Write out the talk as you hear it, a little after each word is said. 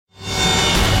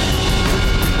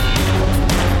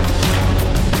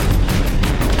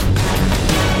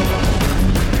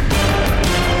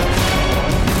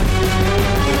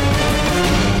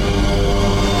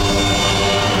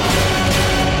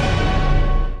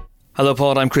Hello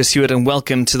Pod, I'm Chris Hewitt and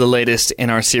welcome to the latest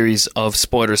in our series of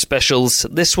spoiler specials.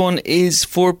 This one is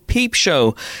for Peep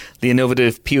Show, the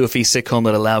innovative POV sitcom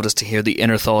that allowed us to hear the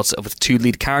inner thoughts of its two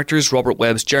lead characters, Robert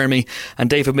Webb's Jeremy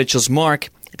and David Mitchell's Mark.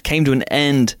 It came to an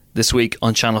end this week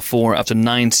on Channel 4 after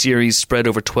 9 series spread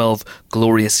over 12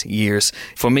 glorious years.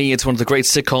 For me, it's one of the great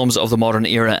sitcoms of the modern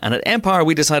era, and at Empire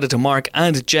we decided to mark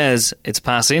and jezz its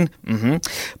passing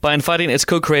by inviting its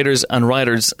co-creators and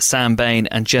writers Sam Bain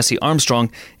and Jesse Armstrong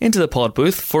into the pod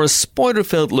booth for a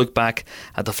spoiler-filled look back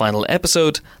at the final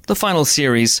episode, the final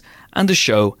series, and the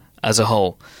show as a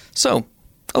whole. So,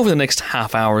 over the next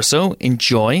half hour or so,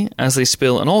 enjoy as they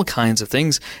spill on all kinds of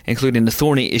things, including the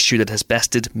thorny issue that has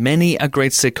bested many a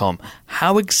great sitcom.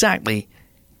 How exactly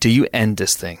do you end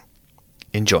this thing?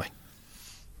 Enjoy.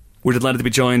 We're delighted to be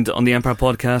joined on the Empire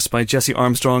podcast by Jesse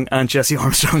Armstrong and Jesse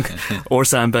Armstrong, or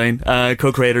Sam Bain,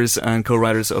 co-creators and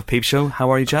co-writers of Peep Show. How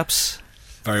are you, chaps?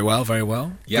 Very well, very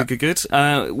well. Yeah. Good.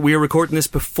 We are recording this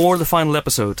before the final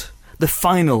episode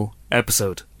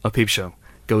of Peep Show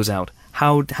goes out.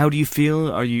 How do you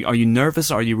feel? Are you nervous?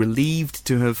 Are you relieved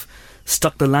to have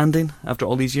stuck the landing after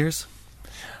all these years?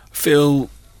 I feel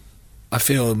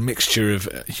a mixture of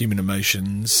human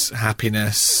emotions: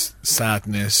 happiness,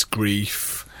 sadness,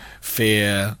 grief,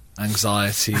 fear,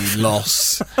 anxiety,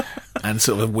 loss, and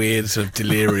sort of a weird sort of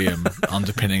delirium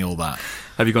underpinning all that.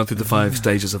 Have you gone through the 5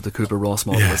 stages of the Cooper-Ross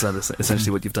model? Yeah. Is that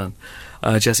essentially what you've done?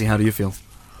 Jesse, how do you feel?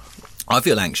 I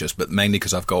feel anxious, but mainly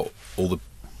because I've got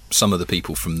some of the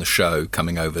people from the show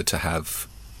coming over to have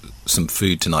some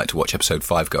food tonight to watch episode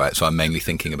 5 go out, so I'm mainly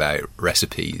thinking about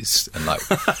recipes and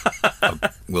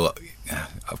will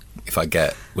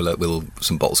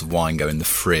some bottles of wine go in the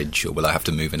fridge, or will I have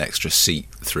to move an extra seat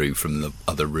through from the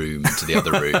other room to the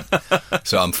other room?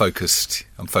 So I'm focused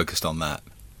on that.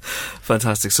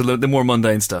 Fantastic. So the more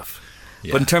mundane stuff.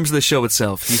 Yeah. But in terms of the show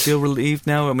itself, do you feel relieved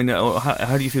now? I mean,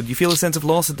 how do you feel? Do you feel a sense of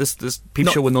loss that this Peep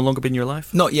Show will no longer be in your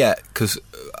life? Not yet, because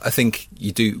I think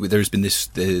you do. There's this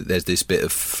bit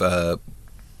of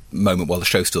moment while the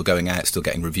show's still going out, still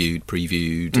getting reviewed,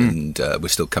 previewed, and we're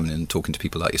still coming in and talking to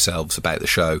people like yourselves about the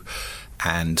show.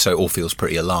 And so it all feels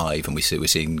pretty alive, and we're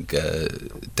seeing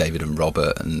David and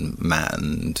Robert and Matt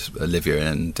and Olivia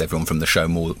and everyone from the show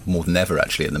more than ever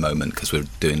actually at the moment, because we're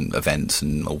doing events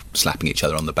and all slapping each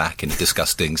other on the back in a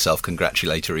disgusting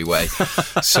self-congratulatory way.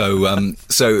 So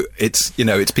it's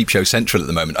Peep Show Central at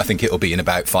the moment. I think it'll be in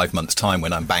about 5 months' time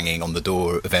when I'm banging on the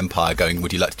door of Empire going,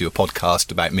 "Would you like to do a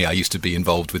podcast about me? I used to be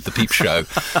involved with the Peep Show."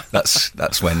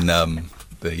 That's when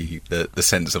the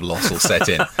sense of loss will set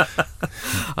in.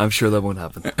 I'm sure that won't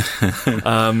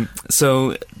happen.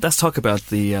 So let's talk about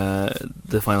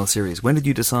the final series. When did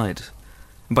you decide?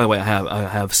 And by the way, I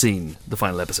have seen the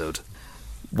final episode.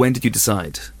 When did you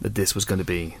decide that this was going to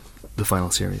be the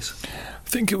final series? I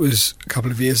think it was a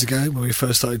couple of years ago when we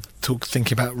first started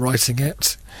thinking about writing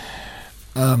it.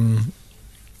 And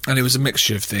it was a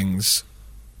mixture of things.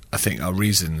 I think our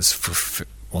reasons for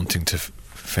wanting to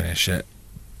finish it.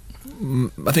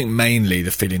 I think mainly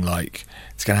the feeling like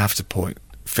it's going to have to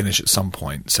finish at some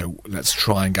point, so let's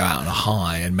try and go out on a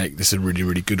high and make this a really,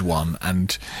 really good one.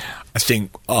 And I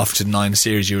think after 9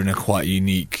 series you're in a quite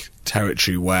unique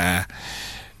territory where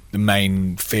the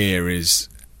main fear is,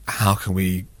 how can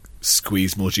we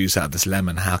squeeze more juice out of this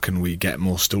lemon? How can we get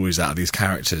more stories out of these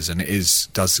characters? And it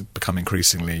does become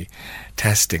increasingly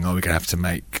testing. Are we going to have to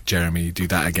make Jeremy do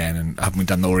that again? And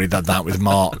haven't we already done that with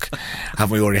Mark?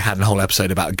 Haven't we already had a whole episode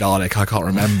about garlic? I can't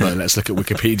remember. Let's look at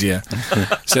Wikipedia.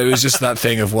 So it was just that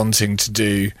thing of wanting to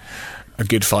do a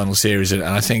good final series, and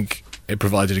I think it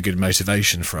provided a good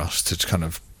motivation for us to kind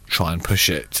of try and push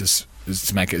it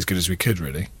to make it as good as we could,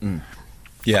 really.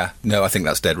 Yeah, no, I think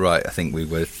that's dead right. I think we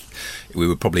were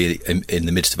probably in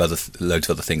the midst of loads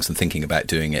of other things and thinking about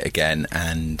doing it again,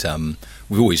 and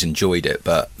we've always enjoyed it,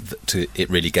 but it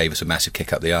really gave us a massive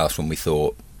kick up the arse when we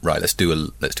thought, right, let's do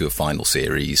a final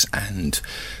series, and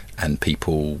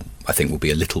people, I think, will be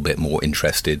a little bit more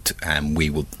interested, and we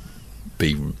will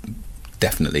be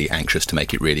definitely anxious to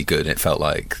make it really good. It felt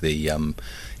like the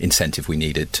incentive we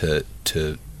needed to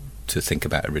think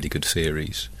about a really good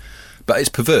series. But it's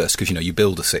perverse because you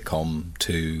build a sitcom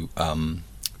to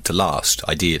last,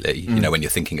 ideally. When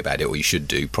you're thinking about it, or you should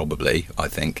do, probably. I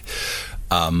think,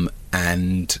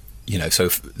 and so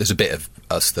there's a bit of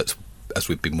us that, as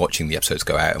we've been watching the episodes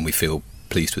go out, and we feel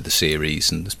pleased with the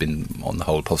series, and there's been, on the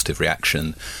whole, a positive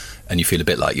reaction, and you feel a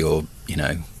bit like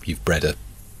you've bred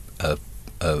a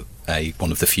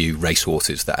one of the few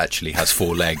racehorses that actually has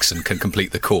 4 legs and can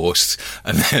complete the course,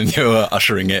 and then you're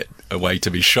ushering it away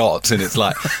to be shot, and it's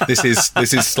like this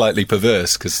is slightly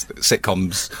perverse because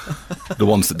sitcoms, the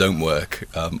ones that don't work,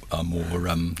 are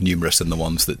more numerous than the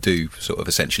ones that do sort of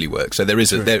essentially work. So there's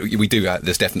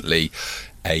definitely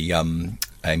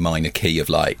a minor key of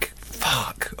like,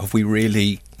 fuck, have we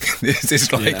really? This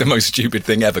is like the most stupid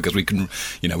thing ever because we can,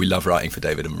 we love writing for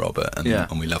David and Robert,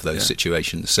 and we love those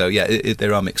situations. So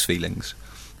there are mixed feelings.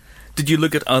 Did you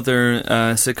look at other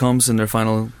sitcoms in their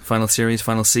final series,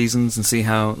 final seasons, and see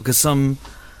how? Because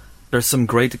there's some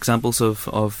great examples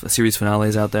of series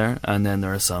finales out there, and then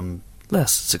there are some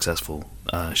less successful,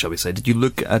 shall we say. Did you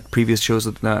look at previous shows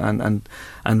and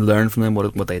learn from them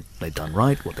what they'd done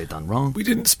right, what they'd done wrong? We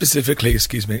didn't specifically,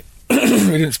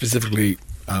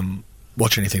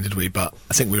 watch anything, did we? But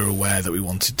I think we were aware that we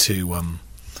wanted to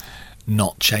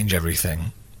not change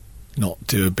everything, not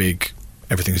do a big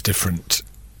everything's different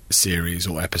series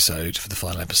or episode for the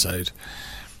final episode.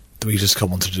 That we just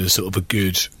wanted to do sort of a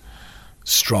good,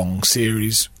 strong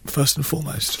series first and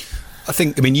foremost.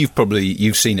 I mean,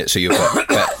 you've seen it, so you're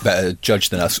better judge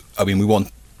than us. I mean,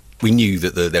 we knew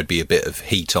that there'd be a bit of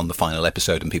heat on the final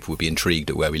episode, and people would be intrigued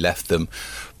at where we left them.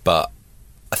 But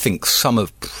I think some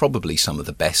of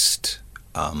the best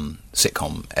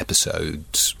sitcom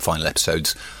episodes, final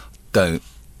episodes, don't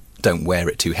wear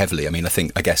it too heavily. I mean,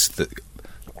 I guess that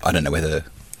I don't know whether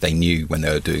they knew when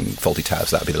they were doing Fawlty Towers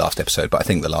that would be the last episode, but I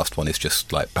think the last one is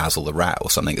just like Basil the Rat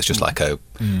or something. It's just like a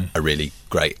really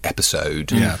great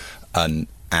episode, and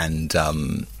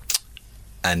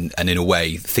in a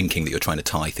way, thinking that you're trying to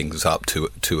tie things up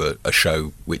to a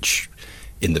show which,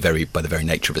 by the very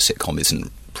nature of a sitcom,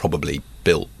 isn't probably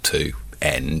built to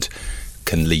end,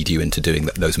 can lead you into doing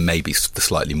those maybe the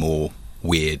slightly more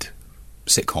weird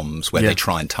sitcoms where they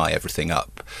try and tie everything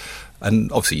up.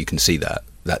 And obviously you can see that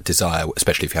desire,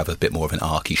 especially if you have a bit more of an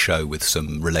archy show with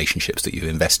some relationships that you've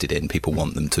invested in. People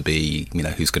want them to be,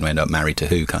 who's going to end up married to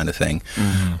who kind of thing.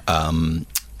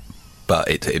 But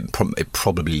it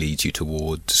probably leads you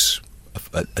towards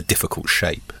a difficult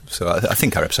shape. So I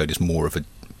think our episode is more of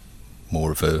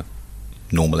a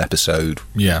normal episode.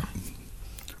 Yeah.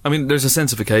 I mean, there's a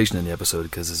sense of occasion in the episode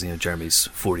because it's Jeremy's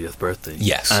 40th birthday.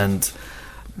 Yes. And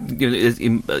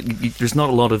there's not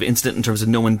a lot of incident in terms of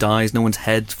no one dies, no one's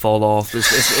head fall off.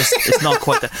 It's not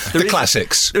quite that. The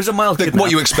classics. There's a mild kidnap.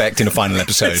 What you expect in a final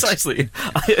episode. Precisely.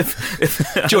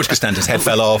 George Costanza's head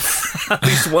fell off. At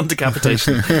least one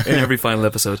decapitation in every final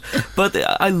episode. But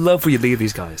I love where you leave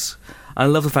these guys. I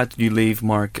love the fact that you leave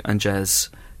Mark and Jez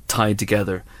tied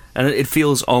together. And it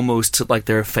feels almost like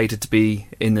they're fated to be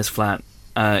in this flat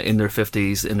in their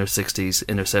 50s, in their 60s,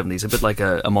 in their 70s. A bit like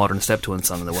a modern step-twin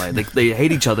son in a way. They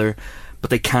hate each other, but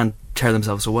they can't tear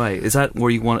themselves away. Is that where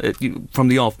you want it? From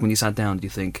the off, when you sat down, do you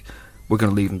think we're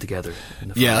going to leave them together?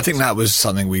 Yeah, I think that was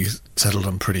something we settled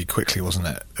on pretty quickly, wasn't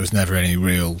it? There was never any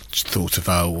real thought of,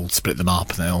 we'll split them up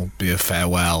and there'll be a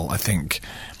farewell. I think,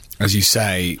 as you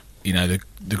say, the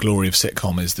glory of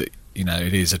sitcom is that,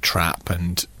 it is a trap,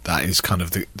 and that is kind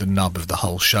of the nub of the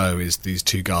whole show, is these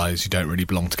two guys who don't really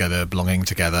belonging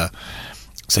together.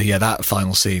 So yeah, that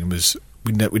final scene was,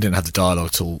 we didn't have the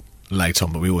dialogue till late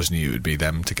on, but we always knew it would be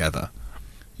them together.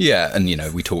 Yeah, and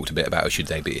we talked a bit about should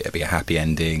they be a happy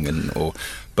ending,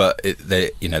 but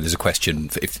there's a question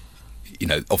if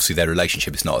obviously their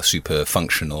relationship is not a super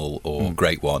functional or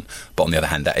great one, but on the other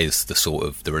hand, that is the sort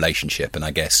of the relationship, and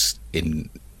I guess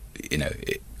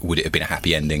would it have been a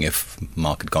happy ending if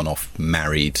Mark had gone off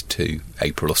married to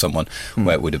April or someone,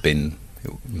 where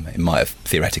it might have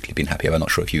theoretically been happier. I'm not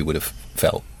sure if you would have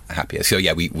felt happier. So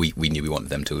yeah, we knew we wanted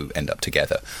them to end up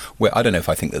together. Well, I don't know if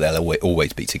I think that they'll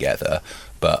always be together,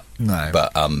 but no.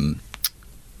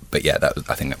 But yeah,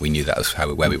 I think that we knew that was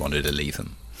where we wanted to leave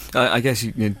them. I guess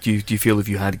do you feel if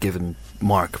you had given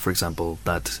Mark, for example,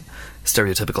 that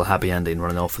stereotypical happy ending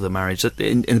running off for the marriage, that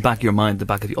in the back of your mind, the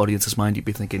back of the audience's mind, you'd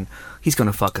be thinking he's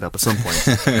going to fuck it up at some point.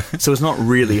 So it's not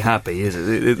really happy, is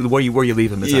it? Where you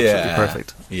leave him is absolutely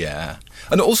perfect. Yeah,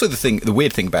 and also the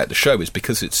weird thing about the show is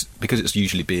because it's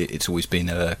always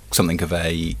been something of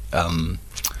a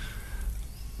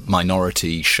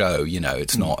minority show.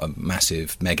 It's not a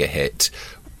massive mega hit.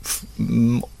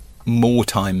 More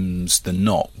times than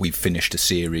not, we've finished a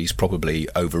series probably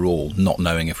overall not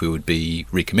knowing if we would be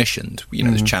recommissioned.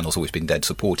 The channel's always been dead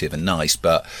supportive and nice,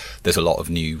 but there's a lot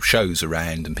of new shows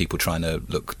around and people trying to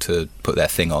look to put their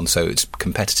thing on, so it's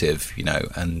competitive,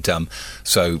 and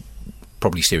so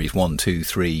probably series 1, 2,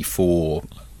 3, 4,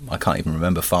 I can't even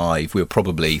remember 5, we were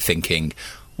probably thinking,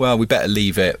 well, we better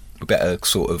leave it, we better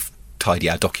sort of tidy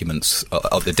our documents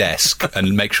at the desk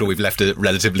and make sure we've left a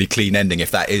relatively clean ending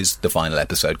if that is the final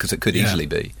episode, because it could easily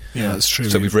be. Yeah, that's true.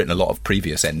 So we've written a lot of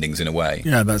previous endings in a way.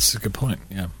 Yeah, that's a good point.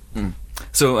 Yeah.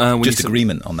 So when just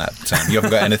agreement on that, Sam. You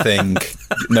haven't got anything,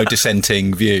 no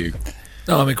dissenting view.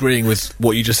 No, I'm agreeing with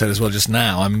what you just said as well just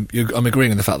now. I'm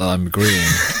agreeing with the fact that I'm agreeing.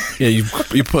 Yeah, you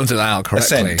pointed it out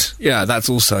correctly. Assent. Yeah, that's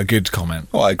also a good comment.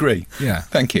 Oh, I agree. Yeah.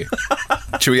 Thank you.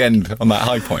 Should we end on that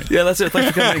high point? Yeah, that's it. Thanks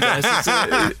for coming in, guys.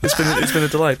 It's been a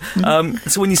delight.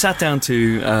 So when you sat down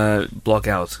to block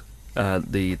out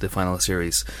the final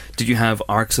series, did you have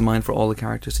arcs in mind for all the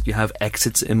characters? Did you have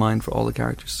exits in mind for all the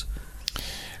characters?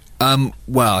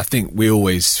 Well, I think we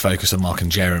always focus on Mark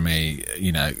and Jeremy.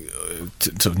 You know,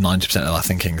 sort of 90% of our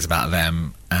thinking is about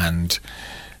them, and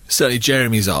certainly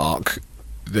Jeremy's arc,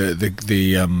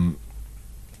 the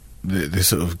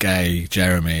sort of gay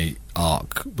Jeremy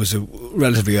arc was a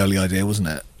relatively early idea, wasn't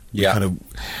it? Yeah. Kind of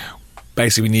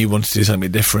basically, we knew we wanted to do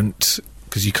something different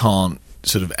because you can't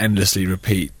sort of endlessly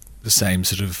repeat the same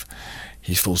sort of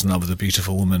he falls in love with a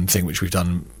beautiful woman thing, which we've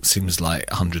done seems like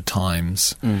 100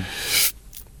 times.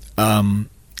 And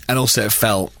also it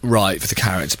felt right for the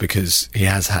character because he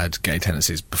has had gay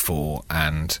tendencies before,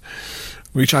 and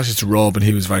we chatted to Rob and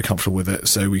he was very comfortable with it,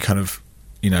 so we kind of,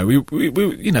 we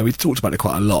talked about it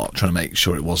quite a lot, trying to make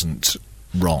sure it wasn't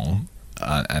wrong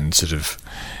and sort of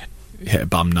hit a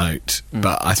bum note.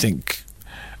 But I think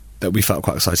that we felt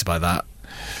quite excited by that.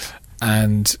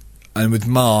 And with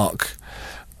Mark,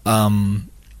 we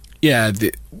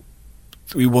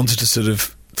wanted to sort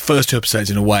of, the first 2 episodes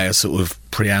in a way are sort of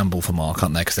preamble for Mark,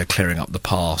 aren't they? Because they're clearing up the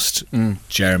past.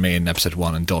 Jeremy in episode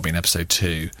 1 and Dobby in episode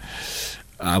 2.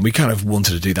 We kind of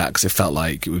wanted to do that because it felt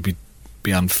like it would be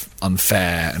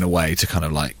unfair in a way to kind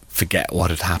of like forget what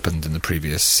had happened in the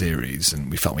previous series, and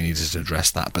we felt we needed to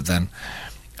address that. But then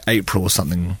April was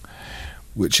something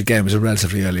which again was a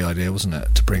relatively early idea, wasn't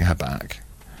it, to bring her back?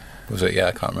 Was it? Yeah,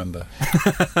 I can't remember.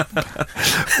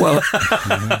 Well,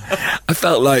 I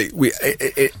felt like we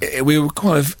were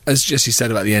kind of, as Jesse said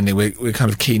about the ending, we're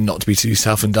kind of keen not to be too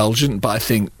self-indulgent, but I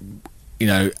think,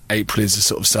 April is a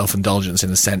sort of self-indulgence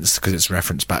in a sense because it's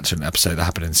referenced back to an episode that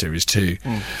happened in series 2.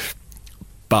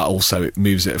 But also it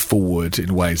moves it forward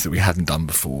in ways that we hadn't done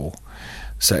before.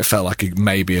 So it felt like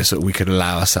maybe we could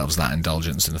allow ourselves that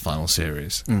indulgence in the final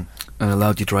series. And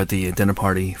allowed you to write the dinner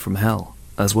party from hell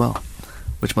as well,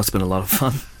 which must have been a lot of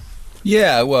fun.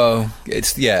 Yeah, well,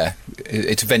 it's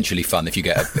eventually fun if you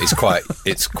get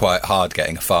it's quite hard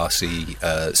getting a farcy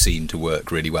scene to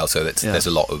work really well. So there's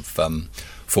a lot of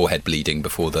forehead bleeding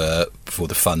before the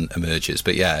fun emerges.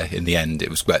 But yeah, in the end,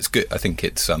 it's good. I think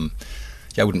it's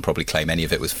I wouldn't probably claim any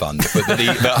of it was fun, but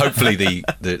hopefully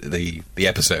the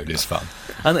episode is fun.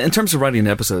 And in terms of writing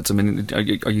episodes, I mean,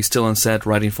 are you still on set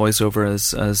writing voiceover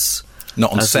as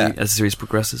not on set as the series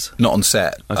progresses? Not on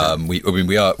set. Okay. We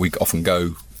often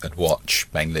go and watch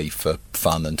mainly for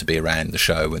fun and to be around the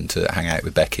show and to hang out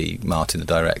with Becky, Martin, the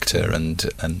director, and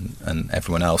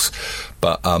everyone else.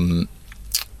 But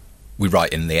we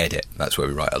write in the edit. That's where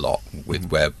we write a lot,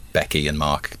 where Becky and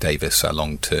Mark Davis, our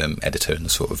long-term editor and the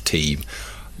sort of team,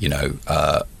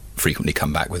 frequently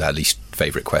come back with our least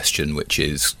favourite question, which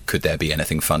is, could there be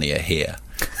anything funnier here?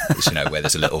 It's, where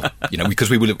there's a little, because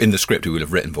we would have, in the script we would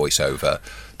have written voiceover,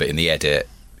 but in the edit,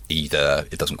 either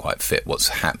it doesn't quite fit what's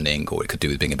happening, or it could do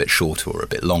with being a bit shorter or a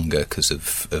bit longer because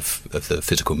of the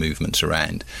physical movements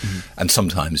around. And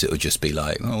sometimes it would just be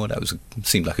like, oh, well,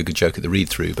 seemed like a good joke at the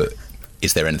read-through, but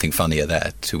is there anything funnier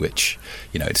there? To which,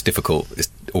 it's difficult. It's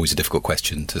always a difficult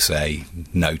question to say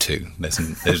no to.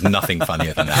 There's nothing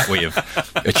funnier than that. We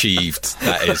have achieved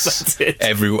that. Is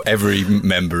every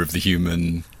member of the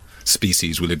human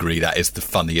species will agree that is the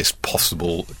funniest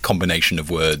possible combination of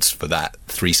words for that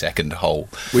 3-second hole.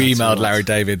 We emailed Larry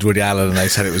David, Woody Allen, and they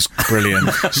said it was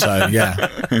brilliant. So yeah.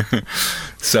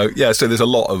 So there's a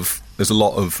lot of.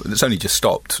 It's only just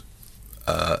stopped.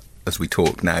 As we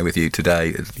talk now with you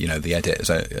today, the edit,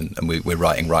 and we're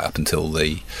writing right up until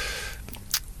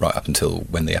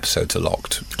when the episodes are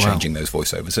locked, changing those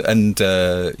voiceovers, and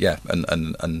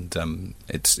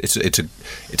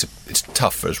it's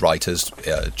tough for us writers,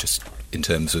 just in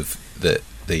terms of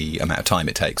the amount of time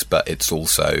it takes, but it's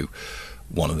also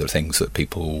one of the things that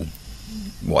people.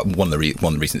 One of the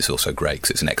reasons it's also great,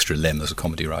 because it's an extra limb as a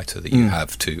comedy writer that you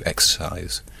have to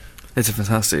exercise. It's a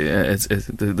fantastic.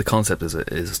 The concept is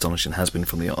astonishing. Has been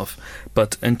from the off.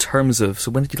 But in terms of, so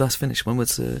when did you last finish? When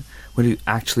did you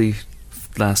actually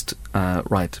last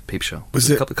write Peep Show? Was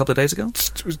it a couple of days ago?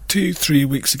 It was 2-3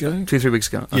 weeks ago. 2-3 weeks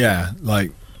ago. Okay. Yeah,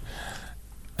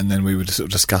 and then we were sort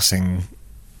of discussing,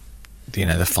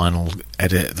 the final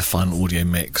edit, the final audio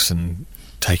mix, and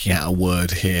taking out a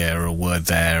word here or a word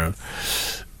there.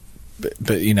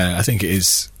 But I think it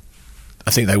is. I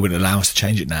think they wouldn't allow us to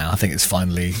change it now. I think it's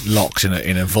finally locked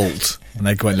in a vault, and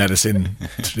they won't let us in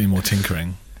to do more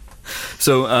tinkering.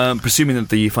 So, presuming that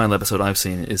the final episode I've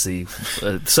seen is the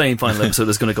same final episode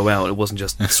that's going to go out, it wasn't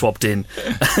just swapped in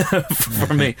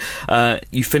for me.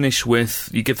 You finish with,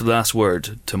 you give the last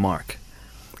word to Mark.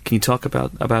 Can you talk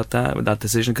about that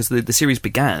decision? Because the series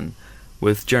began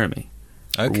with Jeremy.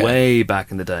 Okay. Way back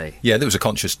in the day. Yeah, there was a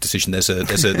conscious decision. There's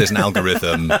an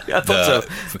algorithm. I thought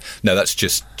so. No, that's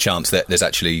just chance. There's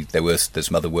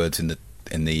some other words in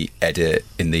the edit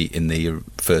in the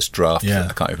first draft. Yeah.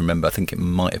 I can't even remember. I think it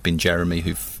might have been Jeremy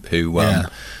who.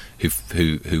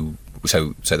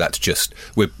 So that's just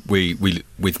we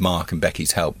with Mark and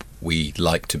Becky's help, we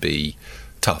like to be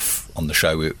tough on the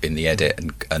show in the edit,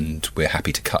 and we're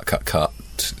happy to cut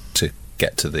to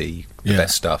get to the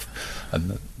best stuff,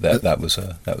 and that was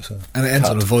a and it ends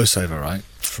on a voiceover, right?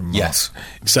 From Mark. Yes.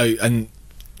 So, and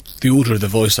the order of the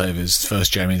voiceovers,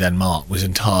 first Jeremy, then Mark, was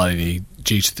entirely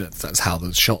due to that's how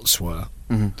the shots were.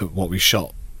 That what we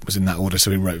shot was in that order,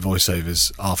 so we wrote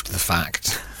voiceovers after the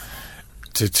fact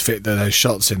to fit those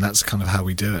shots in. That's kind of how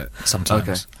we do it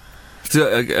sometimes.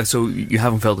 Okay. So you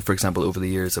haven't felt, for example, over the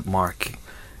years that Mark,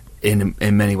 in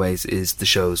many ways, is the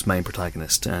show's main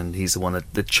protagonist, and he's the one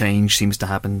that the change seems to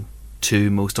happen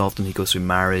to most often. He goes through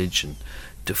marriage and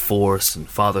divorce and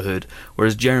fatherhood,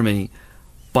 whereas Jeremy,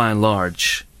 by and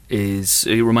large, it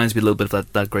reminds me a little bit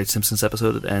of that great Simpsons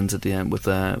episode that ends at the end with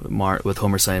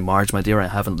Homer saying, "Marge, my dear, I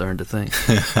haven't learned a thing."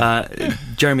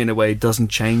 Jeremy, in a way, doesn't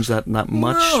change that much.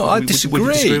 No, I disagree. Would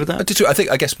you disagree with that?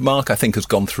 I guess Mark, has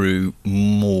gone through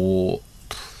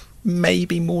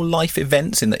maybe more life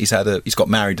events in that he's got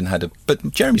married and but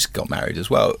Jeremy's got married as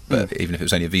well, but even if it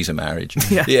was only a visa marriage.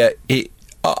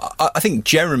 I think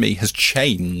Jeremy has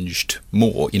changed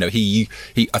more. You know, he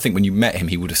I think when you met him,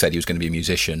 he would have said he was going to be a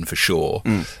musician for sure,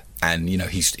 and you know,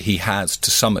 he has to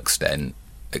some extent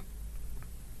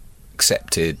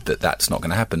accepted that that's not going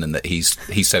to happen, and that he's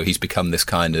become this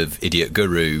kind of idiot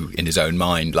guru in his own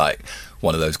mind, like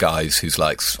one of those guys who's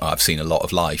like, I've seen a lot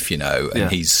of life, you know, and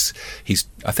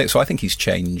I think he's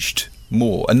changed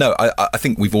more. And no, I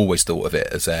think we've always thought of it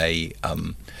as a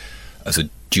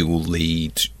dual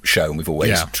lead show, and we've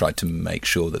always tried to make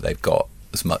sure that they've got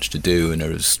as much to do and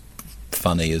are as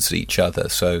funny as each other.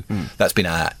 So that's been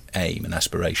our aim and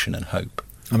aspiration and hope.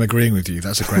 I'm agreeing with you.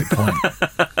 That's a great point.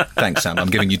 Thanks, Sam. I'm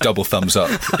giving you double thumbs up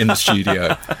in the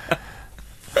studio.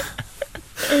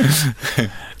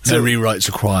 No rewrites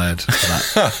required for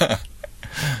that.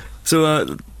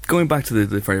 So going back to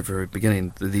the very, very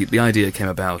beginning, the idea came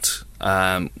about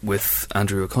with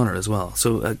Andrew O'Connor as well.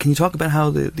 So can you talk about how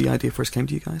the idea first came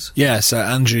to you guys? Yeah, so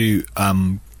Andrew,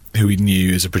 who we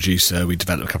knew as a producer, we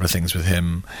developed a couple of things with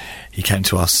him. He came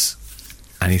to us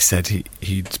and he said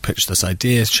he'd pitched this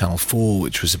idea to Channel 4,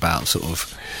 which was about sort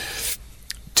of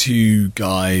two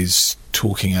guys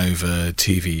talking over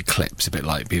TV clips, a bit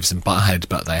like Beavis and Butthead,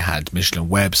 but they had Michelin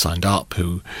Webb signed up,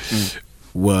 who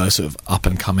were sort of up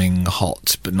and coming,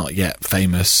 hot but not yet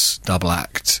famous double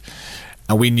act,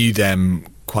 and we knew them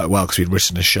quite well because we'd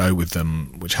written a show with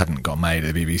them which hadn't got made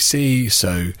at the BBC,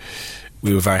 so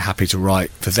we were very happy to write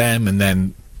for them. And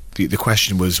then the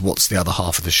question was, what's the other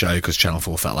half of the show, because Channel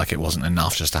 4 felt like it wasn't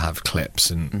enough just to have clips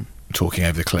and talking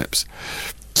over the clips.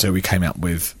 So we came up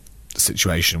with the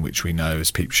situation which we know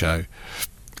as Peep Show,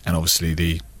 and obviously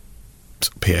the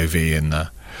sort of POV and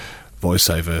the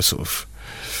voiceover sort of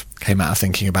came out of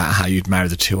thinking about how you'd marry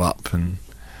the two up, and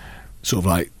sort of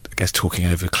like, I guess, talking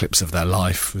over clips of their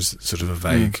life was sort of a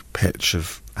vague pitch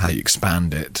of how you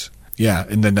expand it. Yeah,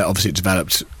 and then obviously it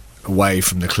developed away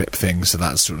from the clip thing, so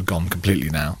that's sort of gone completely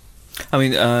now. I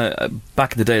mean,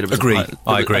 back in the day, there was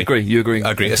I agree. You agree?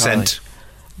 I agree. Assent.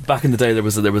 Back in the day, there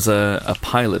was a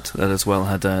pilot that as well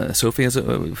had Sophie's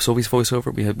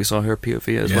voiceover. We saw her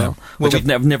POV as well. Which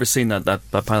I've never seen that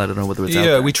pilot. I don't know whether it's out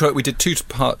there. We did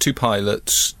two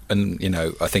pilots, and you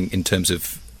know, I think in terms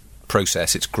of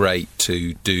process, it's great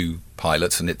to do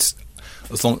pilots, and it's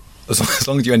as long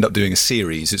as you end up doing a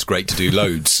series, it's great to do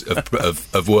loads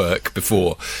of work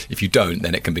before. If you don't,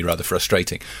 then it can be rather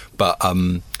frustrating. But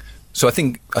so I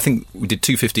think we did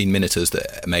two 15-minuters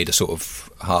that made a sort of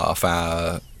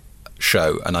half-hour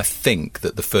show, and I think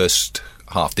that the first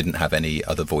half didn't have any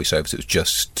other voiceovers. It was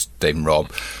just Dave and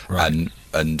Rob, right.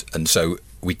 and so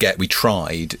we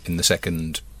tried in the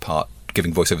second part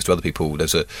giving voiceovers to other people.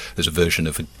 There's a version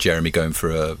of Jeremy going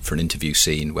for an interview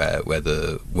scene where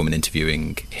the woman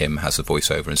interviewing him has a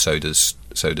voiceover, and so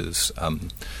does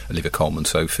Olivia Colman,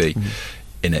 Sophie,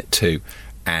 in it too.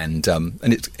 And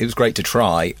it was great to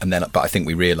try, but I think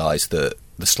we realised that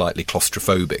the slightly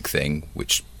claustrophobic thing,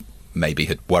 which maybe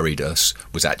had worried us,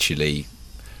 was actually,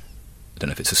 I don't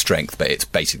know if it's a strength, but it's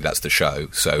basically, that's the show.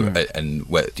 So and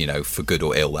where, you know, for good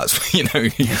or ill, that's, you know,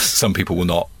 some people will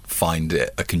not find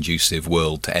it a conducive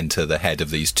world to enter the head of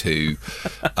these two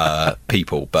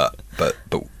people. But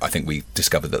I think we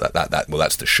discovered that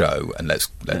that's the show, and let's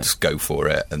go for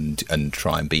it and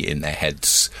try and be in their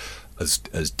heads as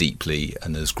deeply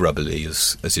and as grubbily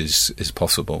as is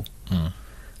possible.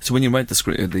 So when you write the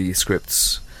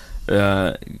scripts,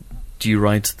 do you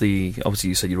write obviously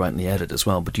you said you write in the edit as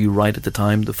well, but do you write at the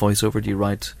time the voiceover? Do you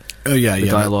write the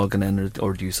dialogue and then,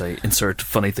 or do you say insert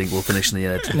funny thing, we'll finish in the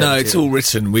edit? No, it's all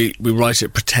written. We write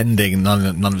it pretending none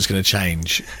of it's going to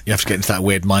change. You have to get into that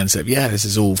weird mindset of, this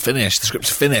is all finished, the script's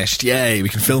finished, yay, we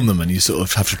can film them, and you sort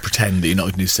of have to pretend that you're not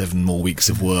going to do 7 more weeks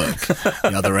of work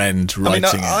the other end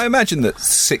writing it. I imagine that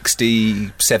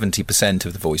 60-70%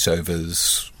 of the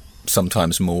voiceovers,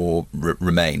 sometimes more,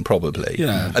 remain, probably.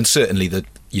 Yeah. And certainly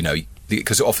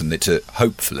because often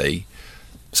hopefully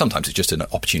sometimes it's just an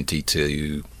opportunity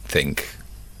to think,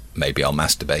 maybe I'll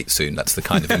masturbate soon. That's the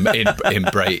kind of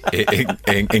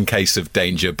in case of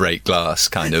danger, break glass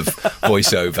kind of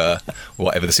voiceover.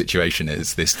 Whatever the situation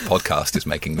is, this podcast is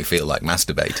making me feel like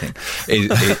masturbating.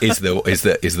 Is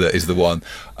the one.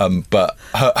 But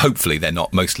hopefully they're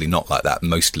mostly not like that.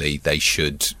 Mostly they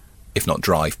should, if not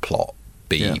drive plot,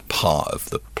 be part of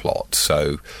the plot.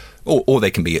 So. Or they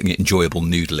can be enjoyable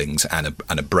noodlings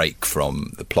and a break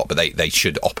from the plot, but they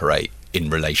should operate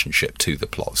in relationship to the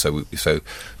plot. So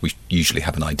we usually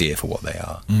have an idea for what they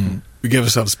are. We give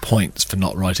ourselves points for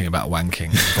not writing about wanking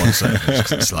voiceovers,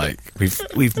 'cause it's like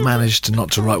we've managed to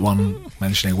not to write one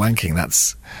mentioning wanking.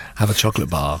 That's have a chocolate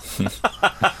bar.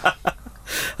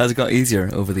 Has it got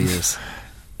easier over the years?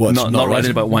 What, not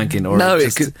writing about wanking, or no?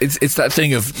 It's that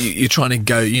thing of you're trying to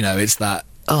go. It's that.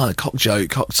 Cock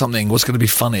joke, something. What's going to be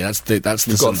funny? That's the.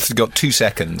 You've got 2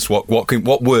 seconds.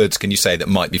 What words can you say that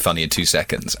might be funny in 2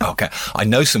 seconds? Okay, I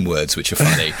know some words which are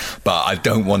funny, but I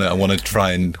don't want to. I want to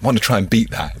try and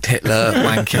beat that. Hitler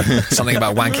wanking. Something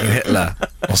about wanking Hitler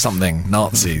or something.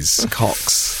 Nazis,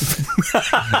 cocks.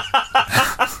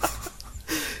 I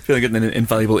feel like getting an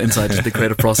invaluable insight into the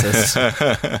creative process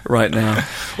right now.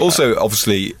 Also,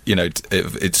 obviously,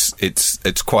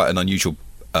 it's quite an unusual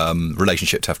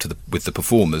relationship to have with the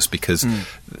performers, because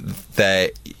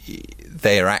they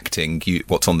are acting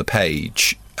what's on the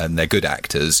page, and they're good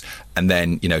actors, and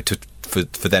then for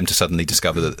them to suddenly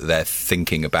discover that they're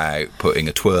thinking about putting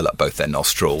a twirl up both their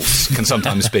nostrils can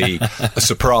sometimes be a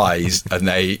surprise. And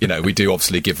we do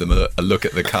obviously give them a look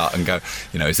at the cut and go,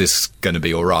 is this going to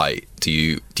be all right? Do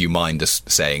you mind us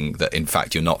saying that in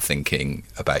fact you're not thinking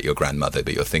about your grandmother,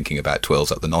 but you're thinking about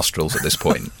twirls up the nostrils at this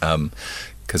point?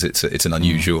 Because it's an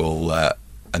unusual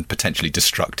and potentially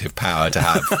destructive power to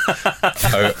have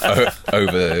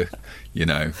over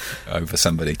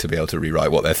somebody, to be able to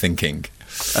rewrite what they're thinking.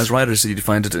 As writers, did you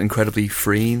find it incredibly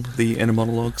freeing, the inner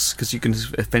monologues? Because you can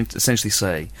essentially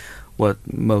say what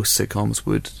most sitcoms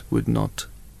would not.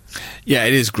 Yeah,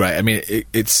 it is great. I mean,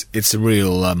 it's a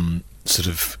real sort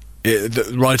of.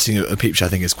 The writing of Peep Show, I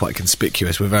think, is quite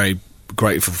conspicuous. We're very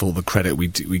grateful for all the credit we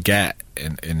get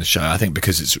in the show. I think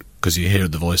because you hear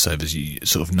the voiceovers, you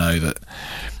sort of know that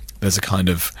there's a kind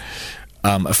of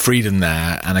a freedom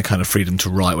there, and a kind of freedom to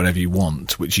write whatever you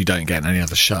want, which you don't get in any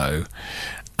other show.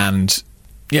 And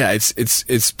yeah,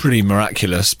 it's pretty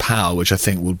miraculous power, which I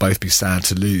think we'll both be sad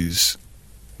to lose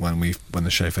when the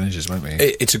show finishes, won't we?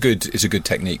 It's a good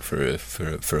technique for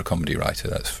a comedy writer,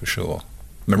 that's for sure.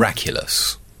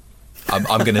 Miraculous. I'm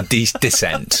going to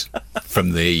dissent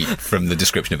from the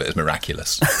description of it as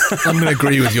miraculous. I'm going to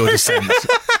agree with your dissent.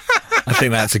 I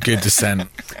think that's a good dissent.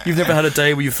 You've never had a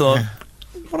day where you thought,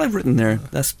 what I've written there,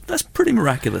 that's pretty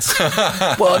miraculous.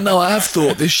 Well, no, I have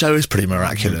thought this show is pretty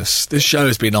miraculous. This show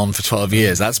has been on for 12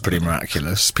 years. That's pretty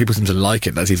miraculous. People seem to like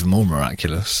it. That's even more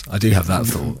miraculous. I do have that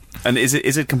thought. And is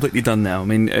it completely done now? I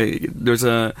mean,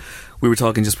 we were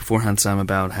talking just beforehand, Sam,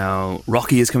 about how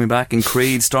Rocky is coming back and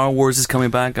Creed, Star Wars is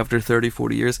coming back after 30,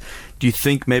 40 years. Do you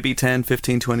think maybe 10,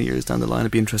 15, 20 years down the line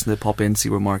it'd be interesting to pop in, see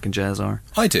where Mark and Jez are?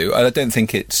 I do. I don't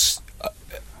think it's...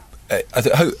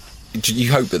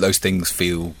 You hope that those things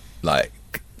feel like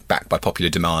backed by popular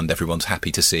demand. Everyone's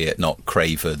happy to see it, not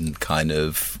craven kind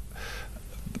of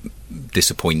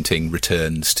disappointing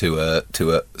returns to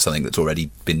something that's already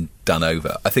been done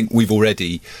over. I think we've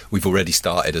already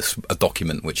started a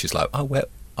document which is like, oh well,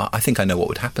 I think I know what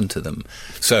would happen to them.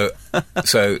 So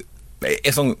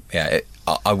as long,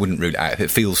 I wouldn't rule it out. If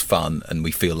it feels fun and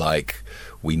we feel like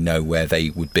we know where they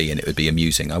would be and it would be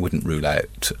amusing, I wouldn't rule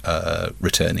out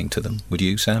returning to them. Would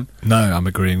you, Sam? No, I'm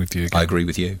agreeing with you again. I agree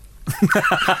with you.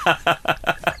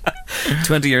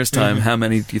 20 years' time, how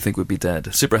many do you think would be dead?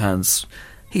 Superhands,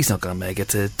 he's not going to make it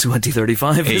to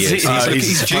 2035, is he? He's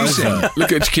juicing.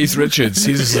 Look at Keith Richards,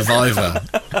 he's a survivor.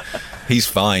 He's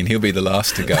fine. He'll be the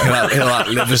last to go. He'll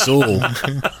outlive us all.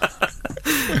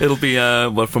 It'll be,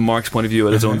 from Mark's point of view,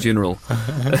 at his own funeral.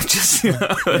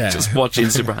 Just watching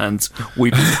Super Hands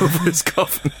weeping over his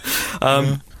coffin.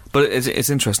 But it's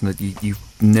interesting that you've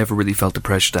never really felt the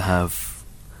pressure to have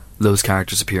those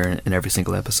characters appear in every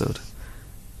single episode.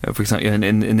 For example,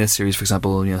 in this series, for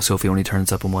example, Sophie only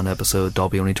turns up in one episode,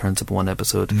 Dobby only turns up in one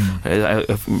episode.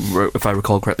 If I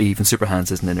recall correctly, even Super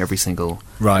Hands isn't in every single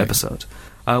episode.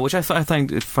 Which I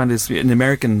find is, in the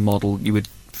American model, you would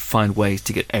find ways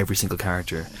to get every single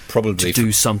character probably to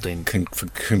do something for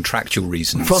contractual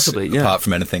reasons, possibly, apart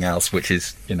from anything else, which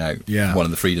is one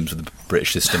of the freedoms of the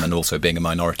British system, and also being a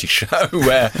minority show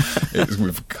where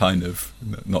we're kind of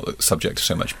not subject to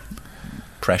so much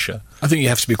pressure. I think you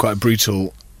have to be quite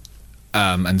brutal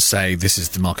and say this is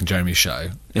the Mark and Jeremy show,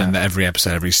 and that every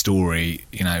episode, every story,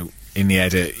 in the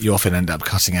edit, you often end up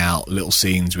cutting out little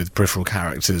scenes with peripheral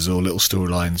characters or little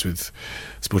storylines with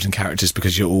supporting characters,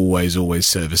 because you're always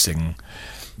servicing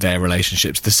their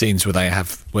relationships. The scenes where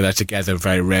they're together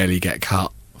very rarely get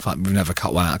cut. In fact, we've never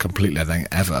cut one out completely, I think,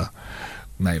 ever.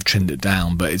 We may have trimmed it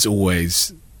down, but it's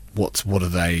always what's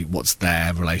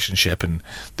their relationship, and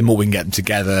the more we can get them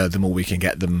together, the more we can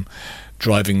get them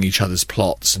driving each other's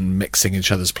plots and mixing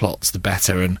each other's plots, the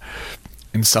better. And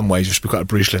in some ways, you should be quite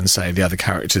brutal and say the other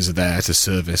characters are there to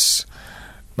service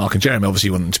Mark and Jeremy. Obviously,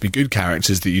 you want them to be good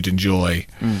characters that you'd enjoy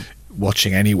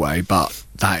watching anyway, but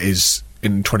that is,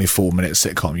 in 24-minute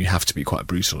sitcom, you have to be quite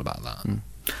brutal about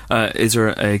that. Is there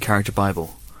a character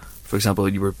Bible? For example,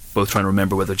 you were both trying to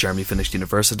remember whether Jeremy finished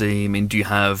university. I mean, do you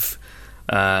have...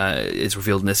 it's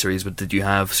revealed in this series, but did you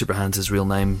have Super Hands' real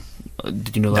name?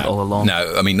 Did you know that all along?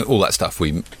 No, I mean, all that stuff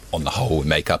we, on the whole,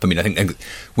 make up. I mean, I think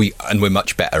we're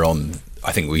much better on...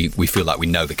 I think we feel like we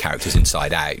know the characters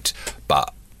inside out,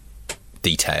 but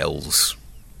details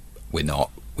we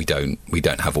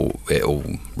don't have it all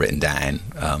written down.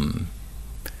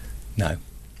 No.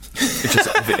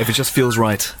 If it just feels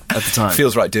right at the time.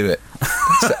 Feels right, do it.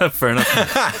 Fair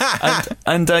enough.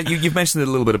 And you've mentioned a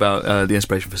little bit about the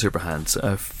inspiration for Super Hands.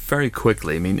 Very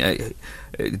quickly, I mean,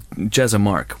 Jez and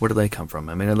Mark, where do they come from?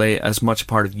 I mean, are they as much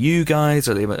part of you guys?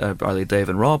 Are they Dave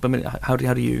and Rob? I mean, how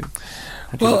do you...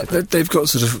 Well, they've got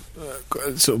sort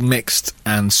of mixed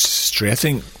ancestry. I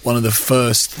think one of the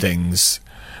first things...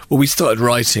 Well, we started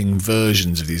writing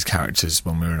versions of these characters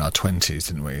when we were in our 20s,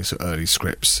 didn't we? So early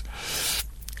scripts.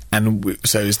 And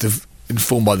so it's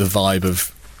informed by the vibe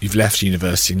of, you've left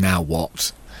university, now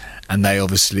what? And they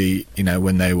obviously,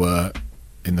 when they were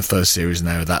in the first series and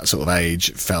they were that sort of age,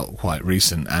 it felt quite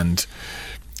recent. And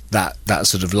that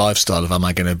sort of lifestyle of, am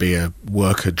I going to be a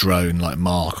worker drone like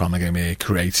Mark, or am I going to be a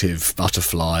creative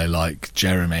butterfly like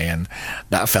Jeremy? And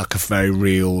that felt like a very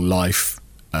real life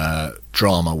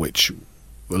drama, which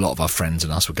a lot of our friends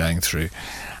and us were going through.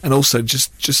 And also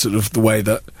just sort of the way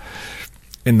that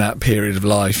in that period of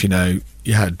life,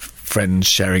 you had friends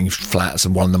sharing flats,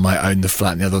 and one of them might own the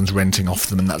flat and the other one's renting off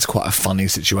them, and that's quite a funny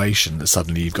situation, that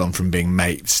suddenly you've gone from being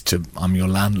mates to I'm your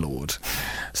landlord.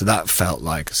 So that felt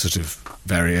like a sort of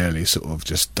very early sort of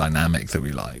just dynamic that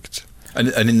we liked.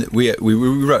 And we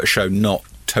wrote a show not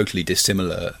totally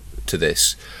dissimilar to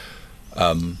this,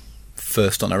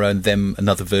 first on our own, then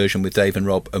another version with Dave and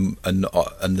Rob, and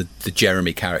the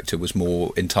Jeremy character was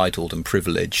more entitled and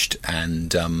privileged,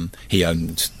 and he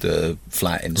owned the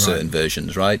flat in certain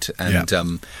versions, right? And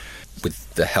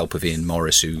with the help of Ian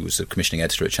Morris, who was a commissioning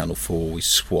editor at Channel 4, we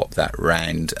swapped that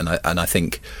round, and I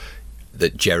think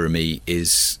that Jeremy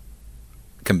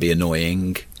can be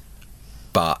annoying,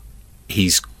 but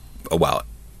he's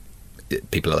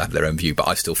people will have their own view, but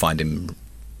I still find him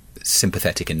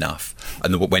sympathetic enough.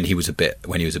 And when he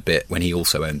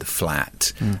also owned the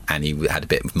flat and he had a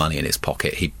bit of money in his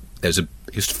pocket, he was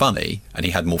funny, and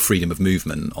he had more freedom of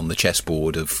movement on the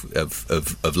chessboard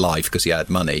of life because he had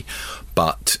money,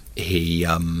 but he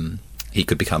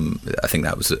could become, I think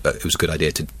it was a good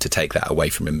idea to take that away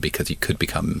from him, because he could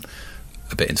become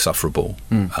a bit insufferable.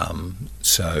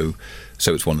 So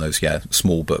it's one of those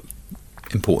small but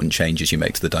important changes you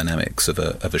make to the dynamics of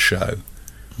a show.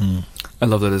 I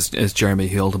love that as Jeremy,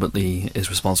 who ultimately is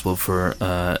responsible for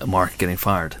Mark getting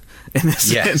fired in this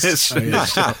series.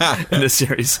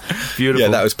 Beautiful. Yeah,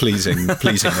 that was pleasing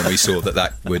when we saw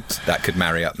that could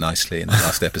marry up nicely in the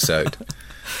last episode.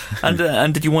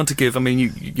 And did you want to give? I mean,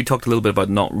 you talked a little bit about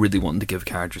not really wanting to give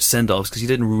characters send-offs because you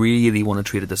didn't really want to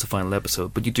treat it as a final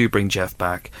episode, but you do bring Jeff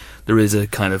back. There is a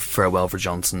kind of farewell for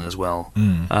Johnson as well.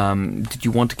 Did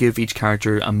you want to give each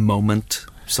character a moment,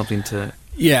 something to?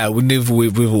 Yeah,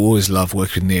 we've always loved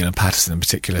working with Neil and Patterson in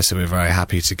particular, so we're very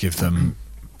happy to give them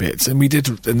bits. And we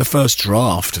did, in the first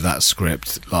draft of that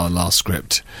script, our last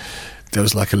script, there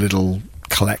was like a little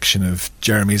collection of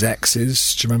Jeremy's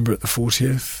exes, do you remember, at the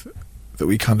 40th, that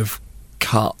we kind of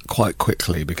cut quite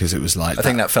quickly because it was like... I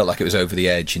think that felt like it was over the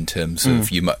edge in terms of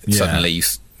suddenly...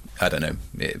 I don't know,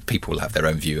 people will have their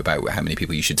own view about how many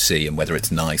people you should see and whether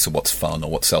it's nice or what's fun or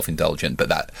what's self-indulgent, but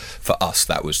that, for us,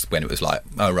 that was when it was like,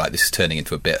 oh right, this is turning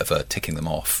into a bit of a ticking them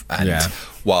off. And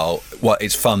while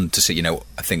it's fun to see, you know,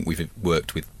 I think we've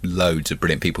worked with loads of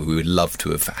brilliant people who would love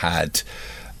to have had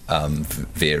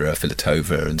Vera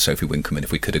Filitova and Sophie Winkelman,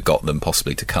 if we could have got them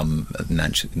possibly to come,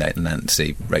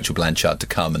 Nancy, Rachel Blanchard to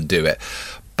come and do it.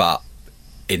 But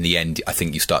in the end, I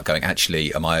think you start going,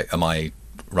 actually, am I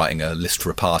writing a list for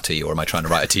a party, or am I trying to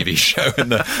write a TV show?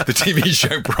 And the TV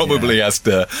show probably has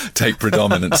to take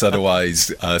predominance,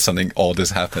 otherwise something odd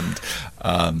has happened.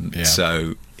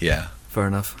 So, yeah. Fair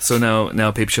enough. So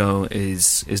now Peep Show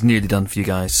is nearly done for you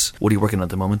guys. What are you working on at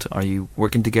the moment? Are you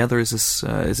working together? Is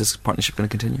this partnership going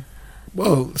to continue?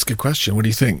 Well, that's a good question. What do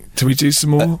you think? Do we do some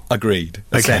more? Agreed.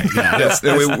 Okay. Yes,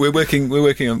 we're working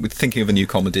on thinking of a new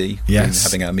comedy. Yes.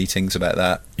 Having our meetings about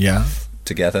that. Yeah.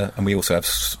 Together, and we also have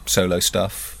solo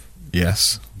stuff.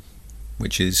 Yes.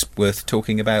 Which is worth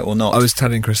talking about or not. I was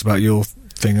telling Chris about your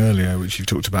thing earlier, which you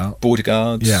talked about. Border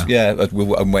Guards. Yeah.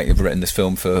 I'm waiting. I've written this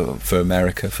film for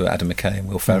America for Adam McKay and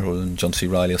Will Ferrell and John C.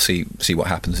 Reilly. I'll see what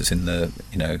happens. It's in the,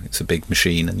 you know, it's a big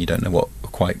machine, and you don't know what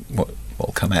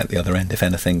will come out the other end, if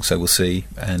anything. So we'll see,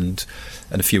 and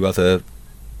a few other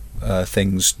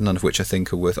things, none of which I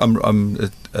think are worth. I'm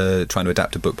trying to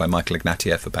adapt a book by Michael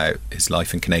Ignatieff about his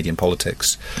life in Canadian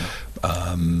politics.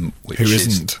 Who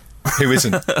isn't?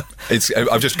 It's.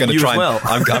 I'm just going to try.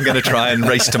 I'm going to try and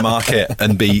race to market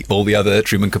and beat all the other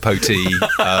Truman Capote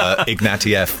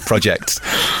Ignatieff projects.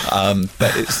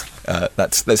 But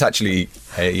that's actually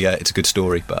it's a good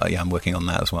story. But I'm working on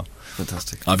that as well.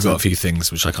 Fantastic. I've got a few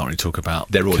things which I can't really talk about.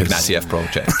 They're all Ignatieff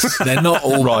projects. They're not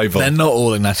all rival. They're not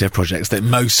all Ignatieff projects. They're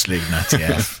mostly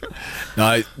Ignatieff.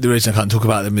 No, the reason I can't talk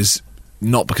about them is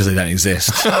not because they don't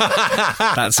exist.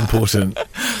 That's important.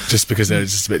 Just because they're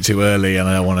just a bit too early, and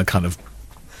I don't want to kind of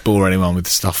bore anyone with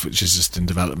stuff which is just in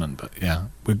development. But yeah,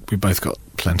 we both got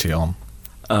plenty on.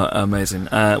 Amazing.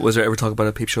 Was there ever talk about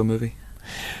a Peep Show movie?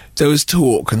 There was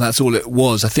talk, and that's all it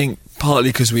was. I think partly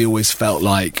because we always felt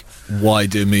like, why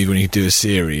do a movie when you do a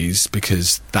series?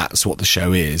 Because that's what the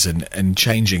show is, and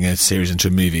changing a series into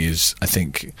a movie is, I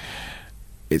think,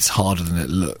 it's harder than it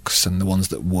looks, and the ones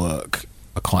that work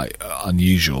are quite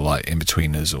unusual, like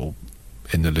In-Betweeners or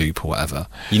In the Loop or whatever.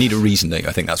 You need a reason, don't you?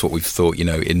 I think that's what we've thought. You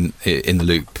know, In the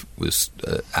Loop was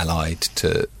allied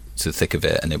to the thick of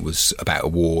it, and it was about a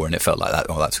war, and it felt like that.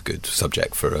 Oh, that's a good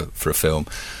subject for a film.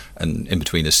 And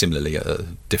In-Betweeners, similarly, at a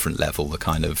different level, the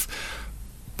kind of,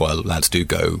 well, lads do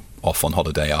go off on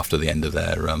holiday after the end of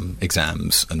their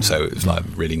exams, and so it was like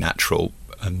really natural,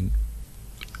 and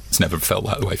it's never felt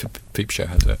that way for Peep Show,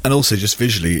 has it? And also just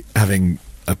visually having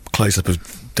a close-up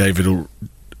of David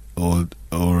or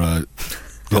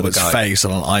Robert's face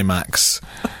on an IMAX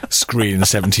screen in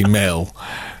 17mm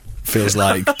feels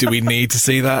like, do we need to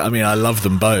see that? I mean, I love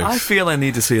them both. I feel I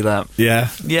need to see that. Yeah.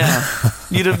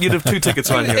 You'd have 2 tickets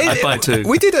right here. I'd buy 2.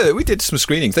 We did some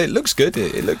screenings. It looks good.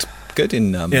 It looked good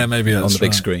in maybe that's on the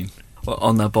big right. screen. Well,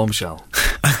 on that bombshell.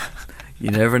 You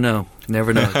never know.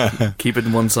 Keep it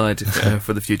in one side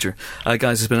for the future.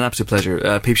 Guys, it's been an absolute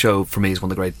pleasure. Peep Show, for me, is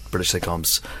one of the great British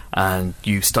sitcoms, and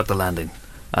you stuck the landing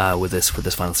with this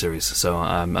final series. So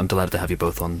I'm delighted to have you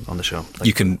both on the show.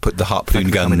 You can put the harpoon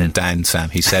gun down,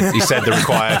 Sam. He said the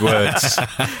required words.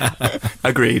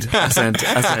 Agreed. Assent.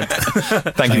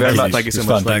 Thank you very much. Thank you so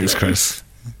much. Thanks, Chris.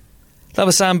 That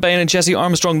was Sam Bain and Jesse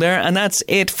Armstrong there, and that's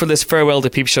it for this Farewell to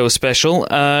Peep Show special.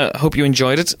 Hope you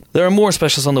enjoyed it. There are more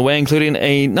specials on the way, including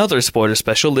another spoiler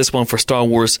special, this one for Star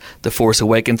Wars The Force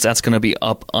Awakens. That's going to be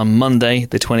up on Monday,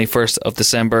 the 21st of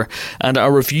December. And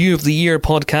our Review of the Year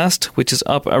podcast, which is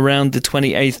up around the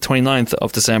 28th, 29th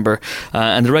of December.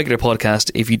 And the regular podcast,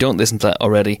 if you don't listen to that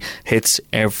already, hits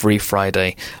every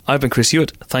Friday. I've been Chris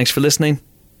Hewitt. Thanks for listening.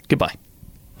 Goodbye.